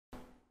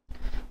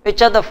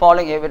Which of the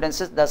following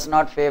evidences does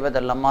not favor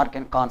the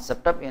Lamarckian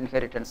concept of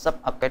inheritance of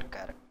acquired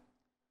character?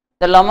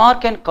 The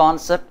Lamarckian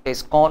concept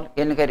is called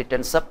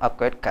inheritance of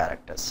acquired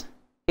characters.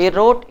 He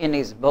wrote in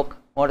his book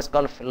what is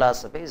called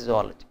philosophy,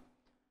 zoology.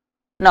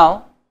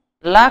 Now,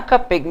 lack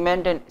of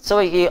pigment, so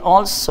he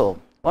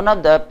also, one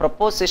of the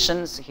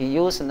propositions he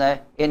used in the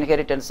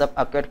inheritance of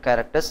acquired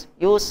characters,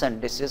 use and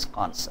disuse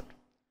concept.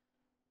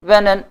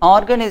 When an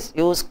organ is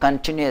used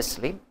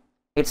continuously,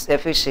 its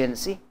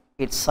efficiency,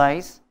 its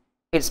size,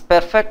 its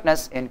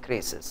perfectness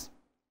increases.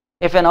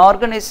 If an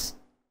organ is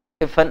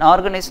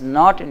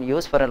not in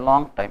use for a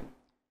long time,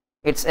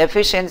 its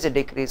efficiency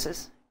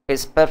decreases,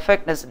 its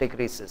perfectness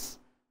decreases,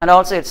 and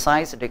also its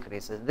size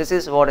decreases. This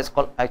is what is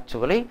called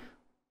actually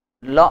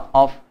law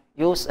of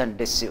use and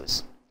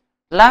disuse.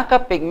 Lack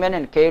of pigment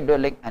in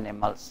cave-dwelling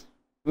animals,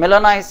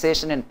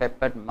 melanization in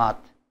peppered moth,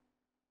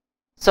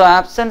 so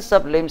absence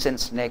of limbs in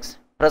snakes,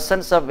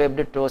 presence of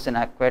webbed toes in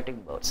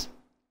aquatic birds.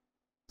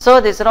 So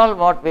these are all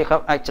what we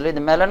have actually. The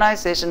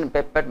melanization in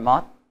peppered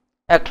moth,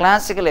 a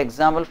classical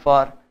example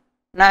for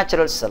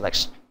natural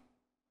selection.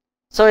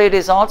 So it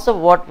is also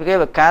what we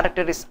have a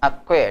character is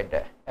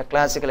acquired, a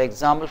classical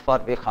example for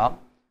we have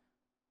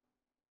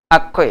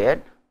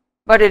acquired,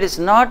 but it is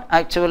not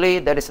actually,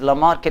 that is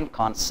Lamarckian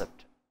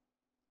concept.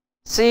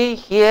 See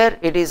here,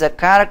 it is a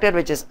character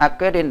which is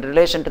acquired in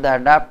relation to the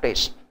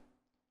adaptation.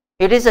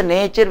 It is a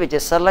nature which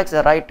selects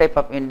the right type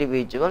of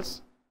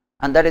individuals,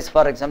 and that is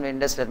for example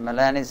industrial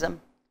melanism.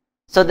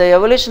 So the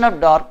evolution of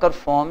darker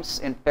forms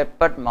in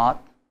peppered moth,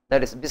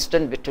 that is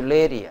Biston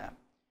vitullaria,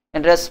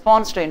 in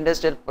response to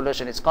industrial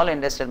pollution is called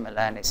industrial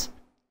melanism.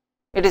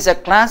 It is a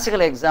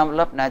classical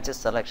example of natural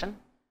selection.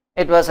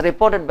 It was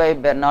reported by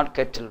Bernard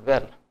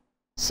Kettlewell.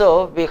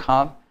 So we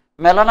have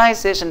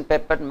melanization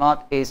peppered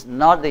moth is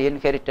not the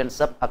inheritance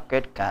of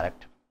acquired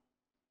character.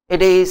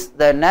 It is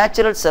the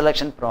natural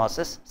selection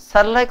process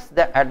selects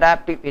the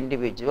adaptive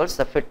individuals,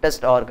 the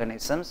fittest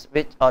organisms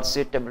which are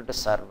suitable to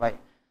survive.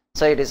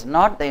 So it is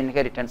not the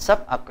inheritance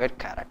of acquired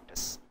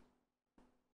characters.